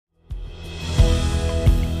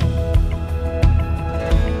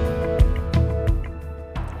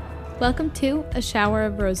Welcome to A Shower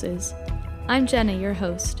of Roses. I'm Jenna, your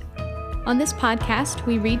host. On this podcast,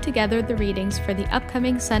 we read together the readings for the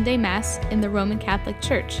upcoming Sunday Mass in the Roman Catholic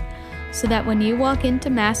Church, so that when you walk into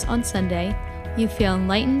Mass on Sunday, you feel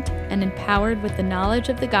enlightened and empowered with the knowledge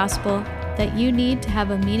of the gospel that you need to have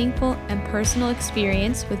a meaningful and personal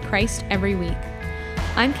experience with Christ every week.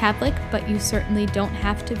 I'm Catholic, but you certainly don't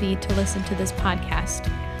have to be to listen to this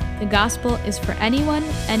podcast. The gospel is for anyone,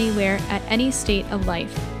 anywhere, at any state of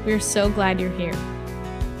life. We're so glad you're here.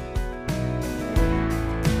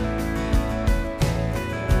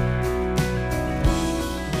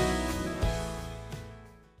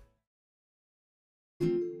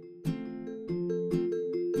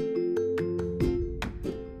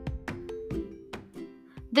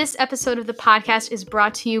 This episode of the podcast is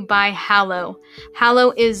brought to you by Hallow.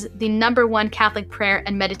 Hallow is the #1 Catholic prayer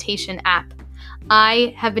and meditation app.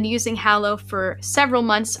 I have been using Hallow for several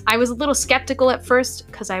months. I was a little skeptical at first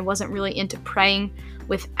because I wasn't really into praying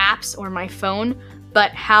with apps or my phone,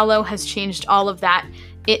 but Hallow has changed all of that.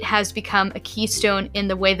 It has become a keystone in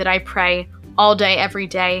the way that I pray all day, every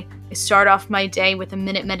day. I start off my day with a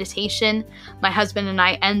minute meditation. My husband and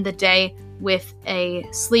I end the day with a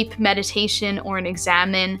sleep meditation or an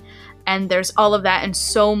examine, and there's all of that and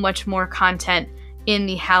so much more content in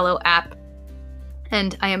the Hallow app.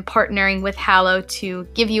 And I am partnering with Hallow to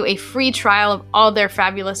give you a free trial of all their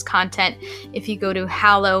fabulous content if you go to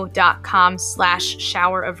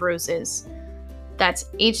hallow.com/showerofroses. That's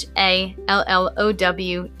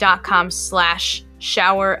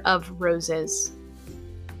HALLOW.com/showerofroses.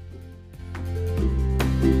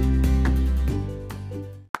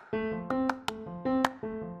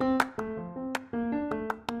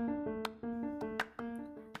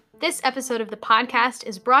 This episode of the podcast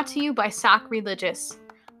is brought to you by Sock Religious.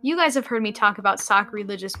 You guys have heard me talk about Sock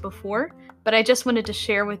Religious before, but I just wanted to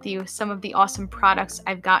share with you some of the awesome products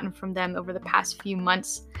I've gotten from them over the past few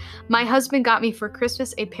months. My husband got me for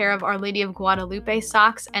Christmas a pair of Our Lady of Guadalupe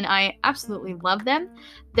socks, and I absolutely love them.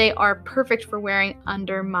 They are perfect for wearing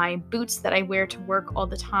under my boots that I wear to work all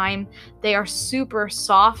the time. They are super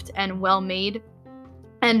soft and well made.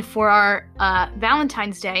 And for our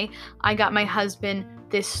Valentine's Day, I got my husband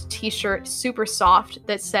this t-shirt, super soft,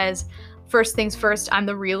 that says, "First things first, I'm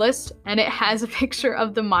the realist," and it has a picture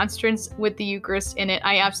of the monstrance with the Eucharist in it.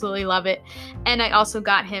 I absolutely love it. And I also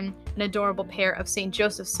got him an adorable pair of St.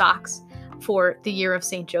 Joseph socks for the year of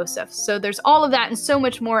St. Joseph. So there's all of that and so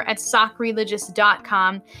much more at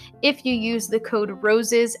sockreligious.com. If you use the code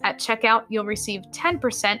ROSES at checkout, you'll receive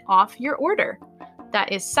 10% off your order.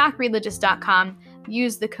 That is sockreligious.com.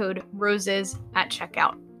 Use the code ROSES at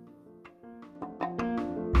checkout.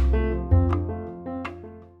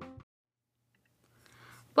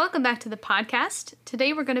 Welcome back to the podcast.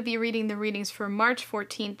 Today we're going to be reading the readings for March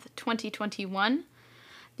 14th, 2021,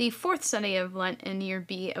 the fourth Sunday of Lent in Year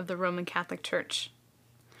B of the Roman Catholic Church.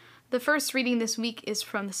 The first reading this week is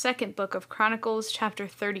from the second book of Chronicles, chapter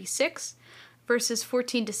 36, verses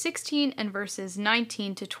 14 to 16 and verses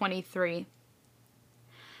 19 to 23.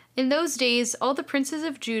 In those days, all the princes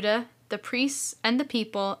of Judah, the priests, and the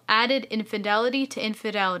people added infidelity to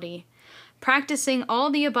infidelity, practicing all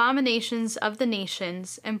the abominations of the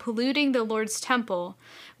nations and polluting the Lord's temple,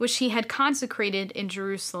 which he had consecrated in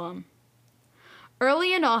Jerusalem.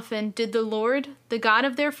 Early and often did the Lord, the God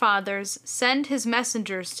of their fathers, send his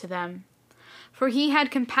messengers to them, for he had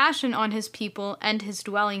compassion on his people and his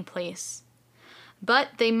dwelling place.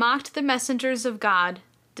 But they mocked the messengers of God,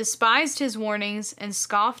 despised his warnings, and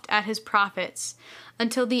scoffed at his prophets,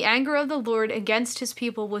 until the anger of the Lord against his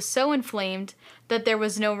people was so inflamed that there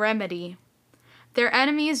was no remedy. Their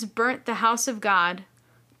enemies burnt the house of God,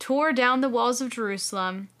 tore down the walls of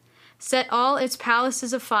Jerusalem, set all its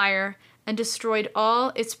palaces afire, and destroyed all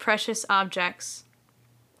its precious objects.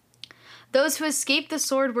 Those who escaped the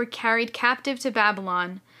sword were carried captive to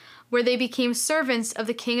Babylon, where they became servants of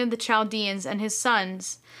the king of the Chaldeans and his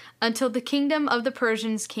sons, until the kingdom of the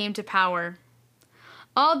Persians came to power.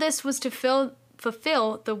 All this was to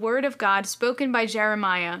fulfill the word of God spoken by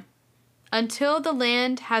Jeremiah. Until the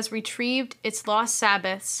land has retrieved its lost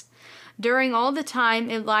Sabbaths, during all the time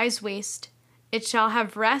it lies waste, it shall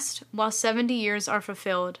have rest while 70 years are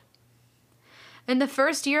fulfilled. In the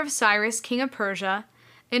first year of Cyrus, king of Persia,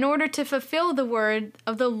 in order to fulfill the word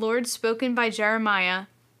of the Lord spoken by Jeremiah,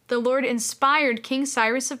 the Lord inspired King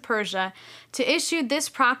Cyrus of Persia to issue this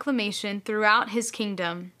proclamation throughout his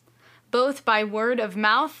kingdom, both by word of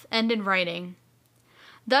mouth and in writing.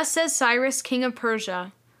 Thus says Cyrus, king of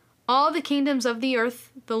Persia, "All the kingdoms of the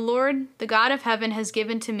earth the Lord, the God of heaven, has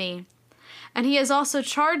given to me, and he has also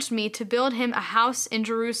charged me to build him a house in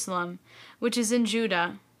Jerusalem, which is in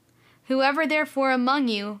Judah. Whoever therefore among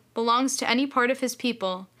you belongs to any part of his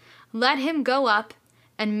people, let him go up,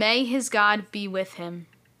 and may his God be with him.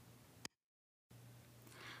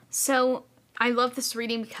 So I love this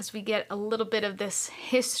reading because we get a little bit of this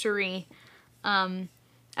history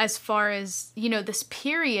as far as, this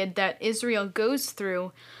period that Israel goes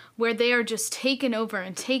through where they are just taken over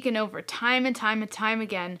and taken over time and time and time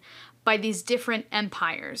again by these different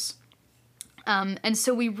empires. And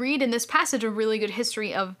so we read in this passage a really good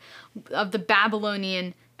history of the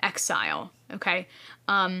Babylonian exile. Okay,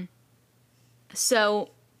 so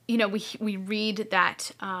we read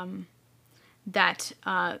that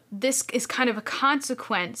this is kind of a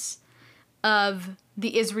consequence of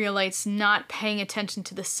the Israelites not paying attention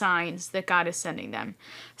to the signs that God is sending them.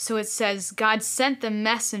 So it says, God sent them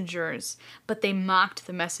messengers, but they mocked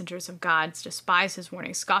the messengers of God, despised his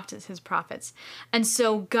warnings, scoffed at his prophets. And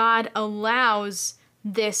so God allows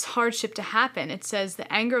this hardship to happen. It says,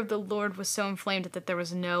 the anger of the Lord was so inflamed that there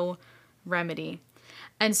was no remedy.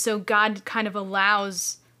 And so God kind of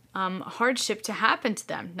allows hardship to happen to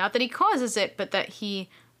them. Not that he causes it, but that he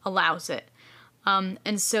allows it.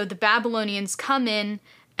 And so the Babylonians come in,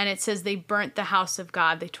 and it says they burnt the house of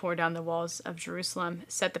God. They tore down the walls of Jerusalem,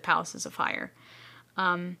 set the palaces afire.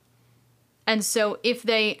 And so if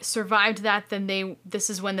they survived that, then this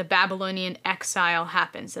is when the Babylonian exile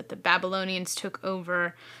happens, that the Babylonians took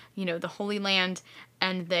over, the Holy Land,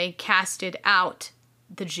 and they casted out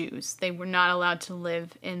the Jews. They were not allowed to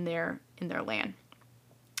live in their land.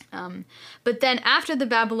 But then after the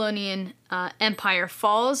Babylonian Empire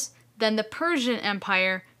falls, then the Persian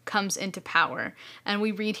Empire comes into power. And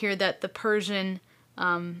we read here that the Persian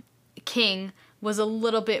king was a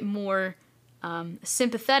little bit more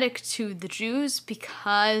sympathetic to the Jews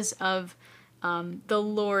because of the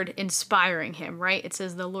Lord inspiring him, right? It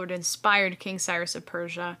says the Lord inspired King Cyrus of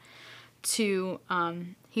Persia to,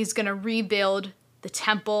 he's going to rebuild the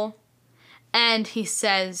temple, and he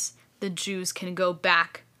says the Jews can go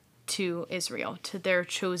back to Israel, to their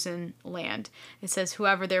chosen land. It says,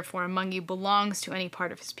 whoever therefore among you belongs to any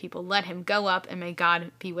part of his people, let him go up, and may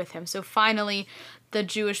God be with him. So finally, the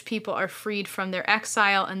Jewish people are freed from their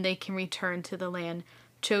exile, and they can return to the land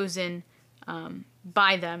chosen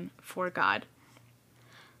by them for God.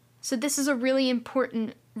 So this is a really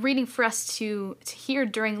important reading for us to hear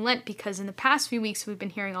during Lent, because in the past few weeks we've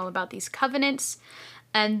been hearing all about these covenants.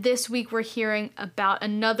 And this week we're hearing about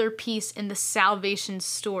another piece in the salvation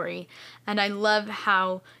story. And I love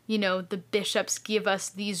how, the bishops give us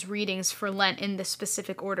these readings for Lent in this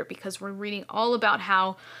specific order, because we're reading all about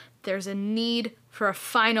how there's a need for a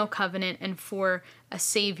final covenant and for a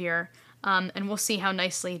savior. And we'll see how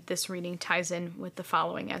nicely this reading ties in with the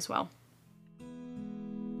following as well.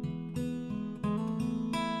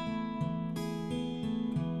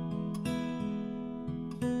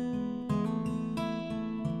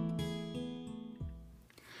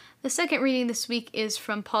 The second reading this week is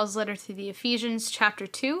from Paul's letter to the Ephesians, chapter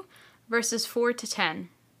 2, verses 4 to 10.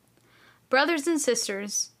 Brothers and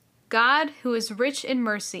sisters, God, who is rich in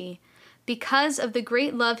mercy, because of the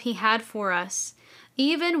great love he had for us,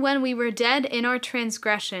 even when we were dead in our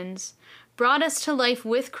transgressions, brought us to life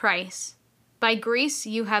with Christ. By grace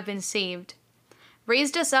you have been saved,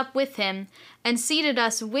 raised us up with him, and seated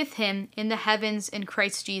us with him in the heavens in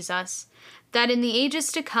Christ Jesus, that in the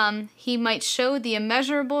ages to come he might show the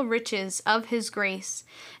immeasurable riches of his grace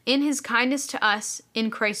in his kindness to us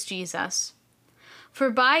in Christ Jesus. For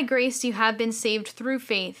by grace you have been saved through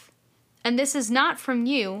faith, and this is not from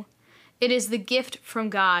you, it is the gift from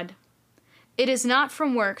God. It is not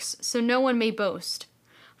from works, so no one may boast.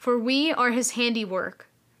 For we are his handiwork,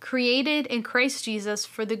 created in Christ Jesus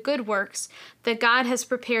for the good works that God has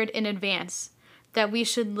prepared in advance, that we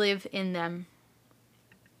should live in them.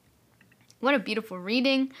 What a beautiful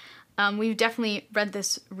reading. We've definitely read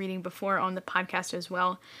this reading before on the podcast as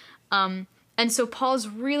well. And so Paul's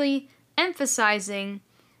really emphasizing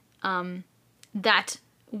that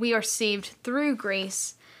we are saved through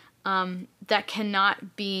grace that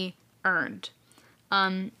cannot be earned.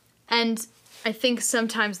 And I think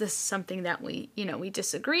sometimes this is something that we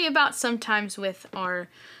disagree about sometimes with our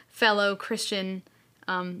fellow Christian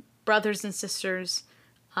brothers and sisters.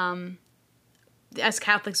 As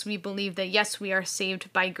Catholics, we believe that, yes, we are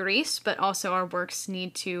saved by grace, but also our works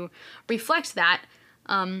need to reflect that,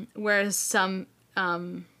 whereas some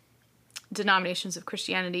denominations of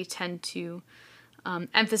Christianity tend to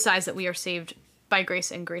emphasize that we are saved by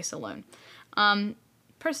grace and grace alone.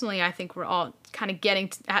 Personally, I think we're all kind of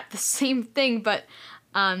getting at the same thing, but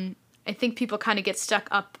I think people kind of get stuck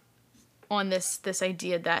up on this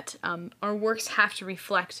idea that our works have to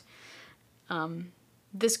reflect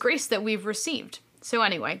this grace that we've received. So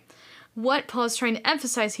anyway, what Paul is trying to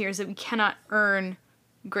emphasize here is that we cannot earn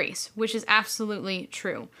grace, which is absolutely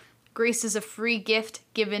true. Grace is a free gift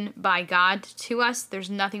given by God to us. There's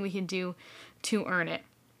nothing we can do to earn it.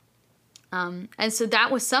 And so that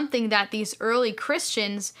was something that these early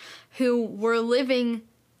Christians who were living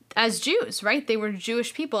as Jews, right? They were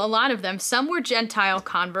Jewish people, a lot of them. Some were Gentile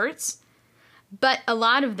converts, but a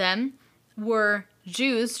lot of them were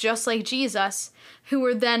Jews, just like Jesus, who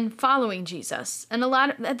were then following Jesus. And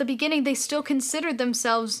at the beginning, they still considered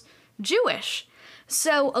themselves Jewish.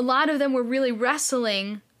 So a lot of them were really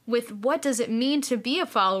wrestling with, what does it mean to be a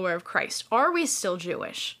follower of Christ? Are we still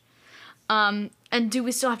Jewish? And do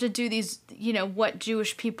we still have to do these, what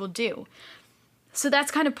Jewish people do? So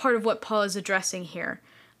that's kind of part of what Paul is addressing here.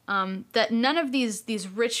 That none of these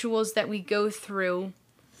rituals that we go through,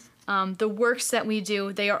 the works that we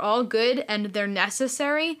do, they are all good and they're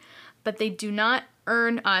necessary, but they do not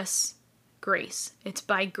earn us grace. It's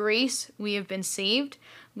by grace we have been saved.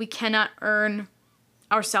 We cannot earn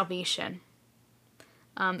our salvation.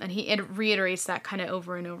 And he reiterates that kind of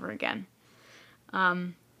over and over again.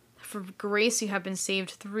 For grace you have been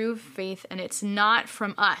saved through faith, and it's not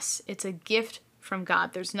from us. It's a gift from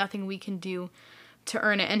God. There's nothing we can do to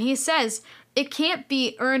earn it. And he says it can't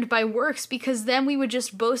be earned by works, because then we would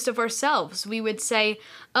just boast of ourselves. We would say,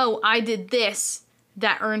 oh, I did this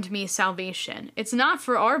that earned me salvation. It's not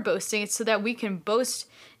for our boasting. It's so that we can boast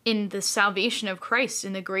in the salvation of Christ,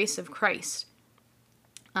 in the grace of Christ.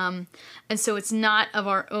 And so it's not of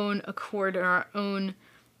our own accord or our own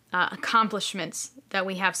accomplishments that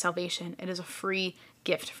we have salvation. It is a free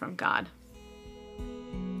gift from God.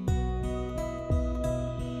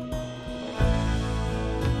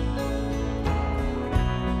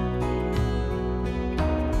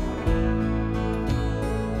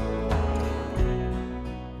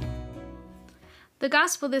 The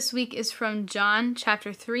gospel this week is from John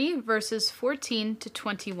chapter 3, verses 14 to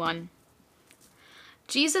 21.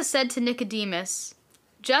 Jesus said to Nicodemus,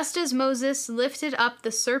 "Just as Moses lifted up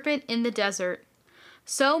the serpent in the desert,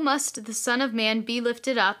 so must the Son of Man be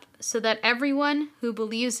lifted up, so that everyone who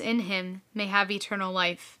believes in him may have eternal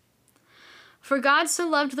life. For God so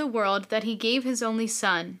loved the world that he gave his only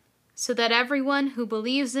Son, so that everyone who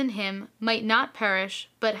believes in him might not perish,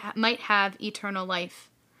 but might have eternal life.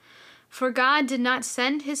 For God did not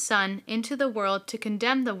send his Son into the world to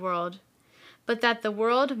condemn the world, but that the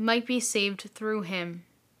world might be saved through him.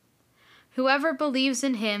 Whoever believes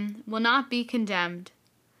in him will not be condemned,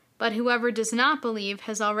 but whoever does not believe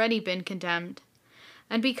has already been condemned,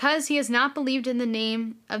 and because he has not believed in the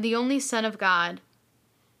name of the only Son of God.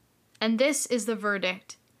 And this is the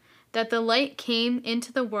verdict, that the light came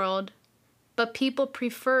into the world, but people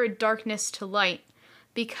preferred darkness to light,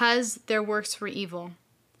 because their works were evil.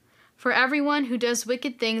 For everyone who does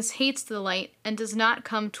wicked things hates the light and does not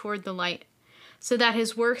come toward the light, so that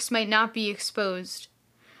his works might not be exposed.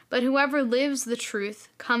 But whoever lives the truth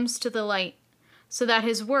comes to the light, so that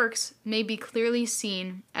his works may be clearly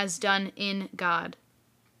seen as done in God."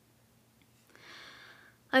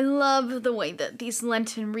 I love the way that these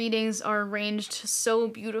Lenten readings are arranged to so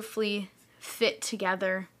beautifully fit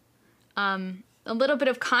together. A little bit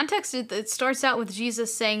of context, it starts out with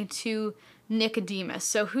Jesus saying to Nicodemus.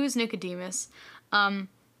 So who's Nicodemus?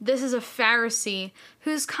 This is a Pharisee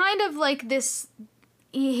who's kind of like this.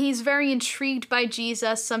 He's very intrigued by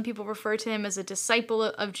Jesus. Some people refer to him as a disciple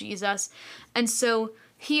of Jesus. And so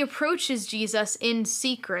he approaches Jesus in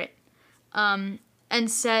secret and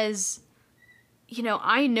says,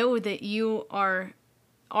 I know that you are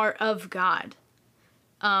of God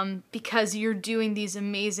because you're doing these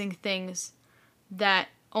amazing things that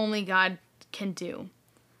only God can do.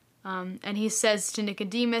 And he says to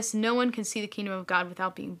Nicodemus, no one can see the kingdom of God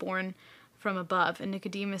without being born from above. And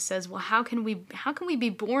Nicodemus says, well, how can we be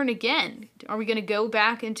born again? Are we going to go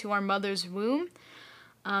back into our mother's womb?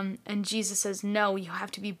 And Jesus says, no, you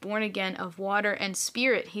have to be born again of water and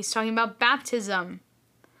spirit. He's talking about baptism.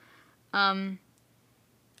 And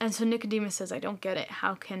so Nicodemus says, I don't get it.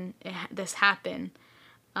 How can this happen?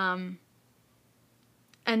 And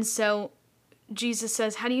so Jesus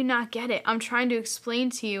says, how do you not get it? I'm trying to explain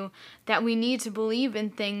to you that we need to believe in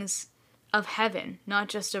things of heaven, not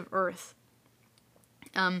just of earth.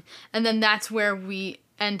 And then that's where we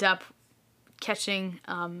end up catching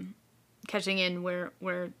in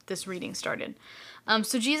where this reading started.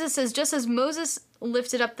 So Jesus says, just as Moses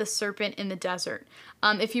lifted up the serpent in the desert.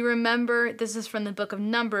 If you remember, this is from the book of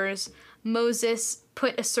Numbers. Moses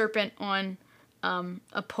put a serpent on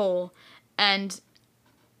a pole, and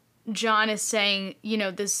John is saying,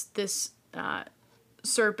 this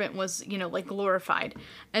serpent was, glorified.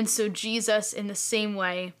 And so Jesus, in the same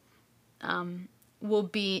way, will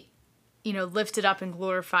be lifted up and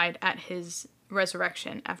glorified at his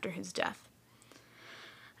resurrection after his death.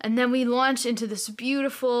 And then we launch into this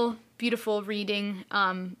beautiful, beautiful reading,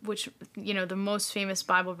 which, the most famous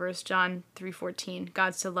Bible verse, John 3:14,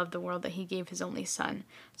 God so loved the world that he gave his only son,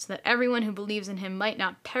 so that everyone who believes in him might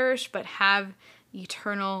not perish, but have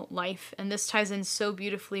eternal life. And this ties in so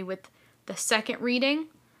beautifully with the second reading,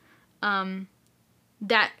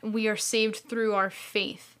 that we are saved through our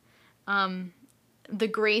faith. The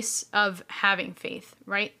grace of having faith,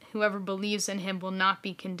 right? Whoever believes in him will not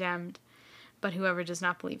be condemned, but whoever does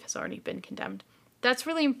not believe has already been condemned. That's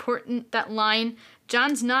really important, that line.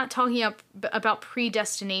 John's not talking about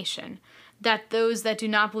predestination, that those that do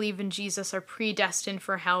not believe in Jesus are predestined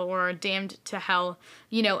for hell or are damned to hell,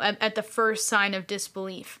 at the first sign of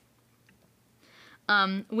disbelief.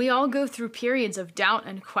 We all go through periods of doubt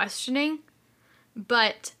and questioning,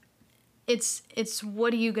 but it's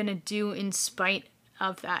what are you going to do in spite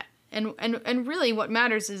of that? And really what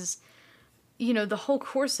matters is, the whole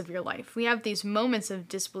course of your life. We have these moments of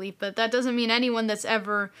disbelief, but that doesn't mean anyone that's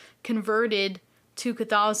ever converted to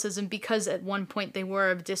Catholicism because at one point they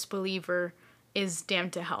were a disbeliever is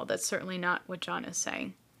damned to hell. That's certainly not what John is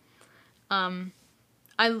saying.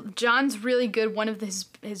 John's really good. One of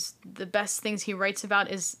the best things he writes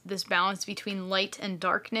about is this balance between light and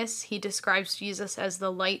darkness. He describes Jesus as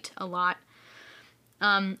the light a lot.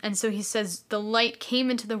 And so he says, the light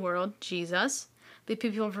came into the world, Jesus, but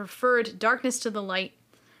people preferred darkness to the light.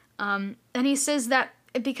 And he says that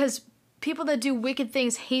because people that do wicked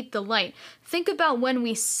things hate the light. Think about when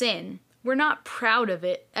we sin. We're not proud of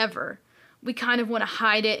it, ever. We kind of want to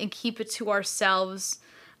hide it and keep it to ourselves,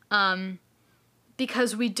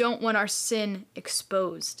 because we don't want our sin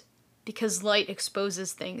exposed. Because light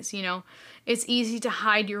exposes things, It's easy to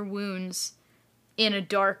hide your wounds in a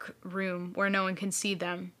dark room where no one can see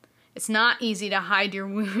them. It's not easy to hide your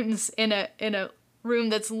wounds in a room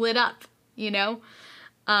that's lit up,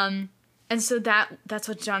 and so that's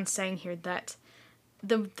what John's saying here, that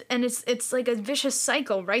it's like a vicious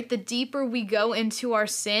cycle, right? The deeper we go into our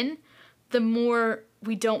sin, the more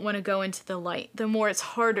we don't want to go into the light, the more it's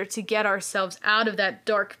harder to get ourselves out of that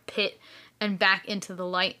dark pit and back into the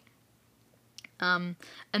light. And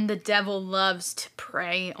the devil loves to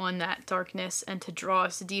prey on that darkness and to draw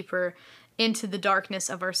us deeper into the darkness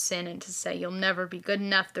of our sin and to say, you'll never be good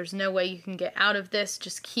enough. There's no way you can get out of this.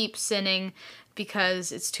 Just keep sinning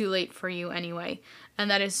because it's too late for you anyway. And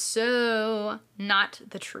that is so not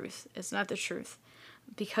the truth. It's not the truth.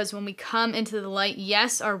 Because when we come into the light,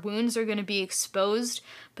 yes, our wounds are going to be exposed,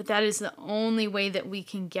 but that is the only way that we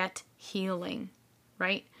can get healing,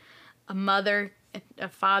 right? A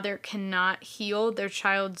father cannot heal their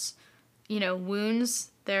child's,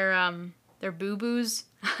 wounds, their boo-boos,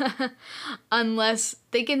 unless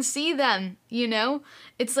they can see them,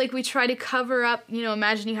 It's like we try to cover up,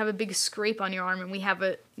 imagine you have a big scrape on your arm and we have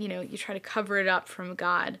you try to cover it up from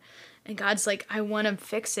God. And God's like, I want to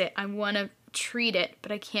fix it. I want to treat it,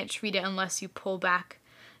 but I can't treat it unless you pull back,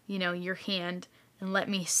 your hand and let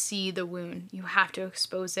me see the wound. You have to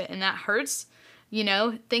expose it. And that hurts,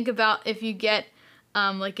 Think about if you get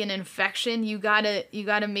like an infection, you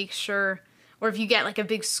gotta make sure, or if you get like a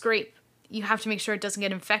big scrape, you have to make sure it doesn't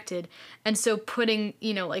get infected. And so putting,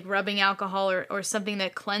 like rubbing alcohol or something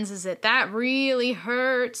that cleanses it, that really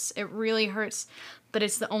hurts. It really hurts, but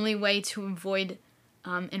it's the only way to avoid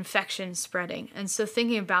infection spreading. And so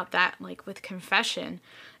thinking about that, like with confession,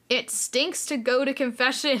 it stinks to go to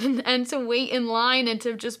confession and to wait in line and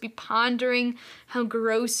to just be pondering how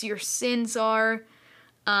gross your sins are.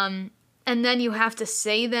 And then you have to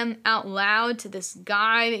say them out loud to this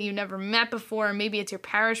guy that you never met before. Or maybe it's your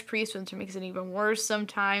parish priest, which makes it even worse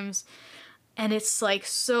sometimes. And it's like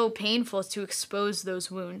so painful to expose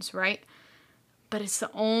those wounds, right? But it's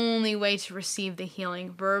the only way to receive the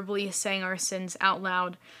healing. Verbally saying our sins out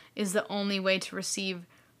loud is the only way to receive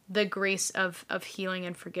the grace of healing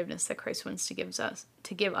and forgiveness that Christ wants to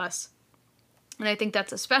give us. And I think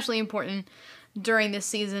that's especially important during this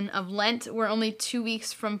season of Lent. We're only 2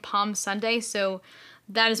 weeks from Palm Sunday, so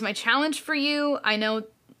that is my challenge for you. I know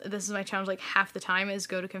this is my challenge like half the time is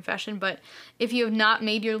go to confession, but if you have not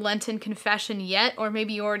made your Lenten confession yet, or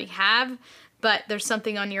maybe you already have, but there's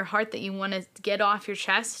something on your heart that you want to get off your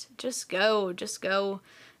chest, just go,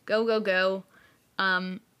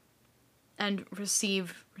 and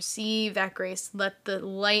receive that grace. Let the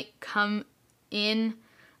light come in.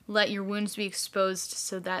 Let your wounds be exposed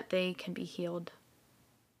so that they can be healed.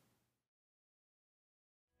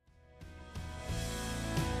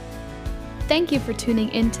 Thank you for tuning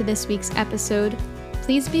in to this week's episode.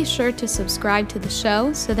 Please be sure to subscribe to the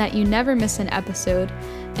show so that you never miss an episode,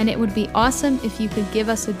 and it would be awesome if you could give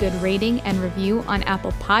us a good rating and review on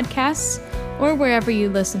Apple Podcasts or wherever you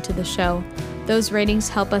listen to the show. Those ratings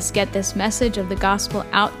help us get this message of the gospel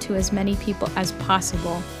out to as many people as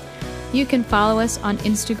possible. You can follow us on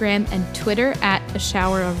Instagram and Twitter at A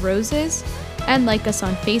Shower of Roses, and like us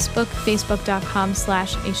on Facebook,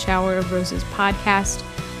 facebook.com/A Shower of Roses podcast.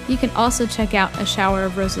 You can also check out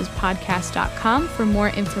ashowerofrosespodcast.com for more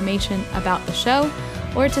information about the show,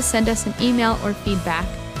 or to send us an email or feedback.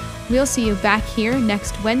 We'll see you back here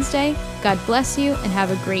next Wednesday. God bless you and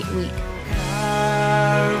have a great week.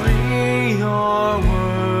 Carry your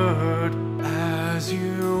word as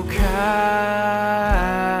you carry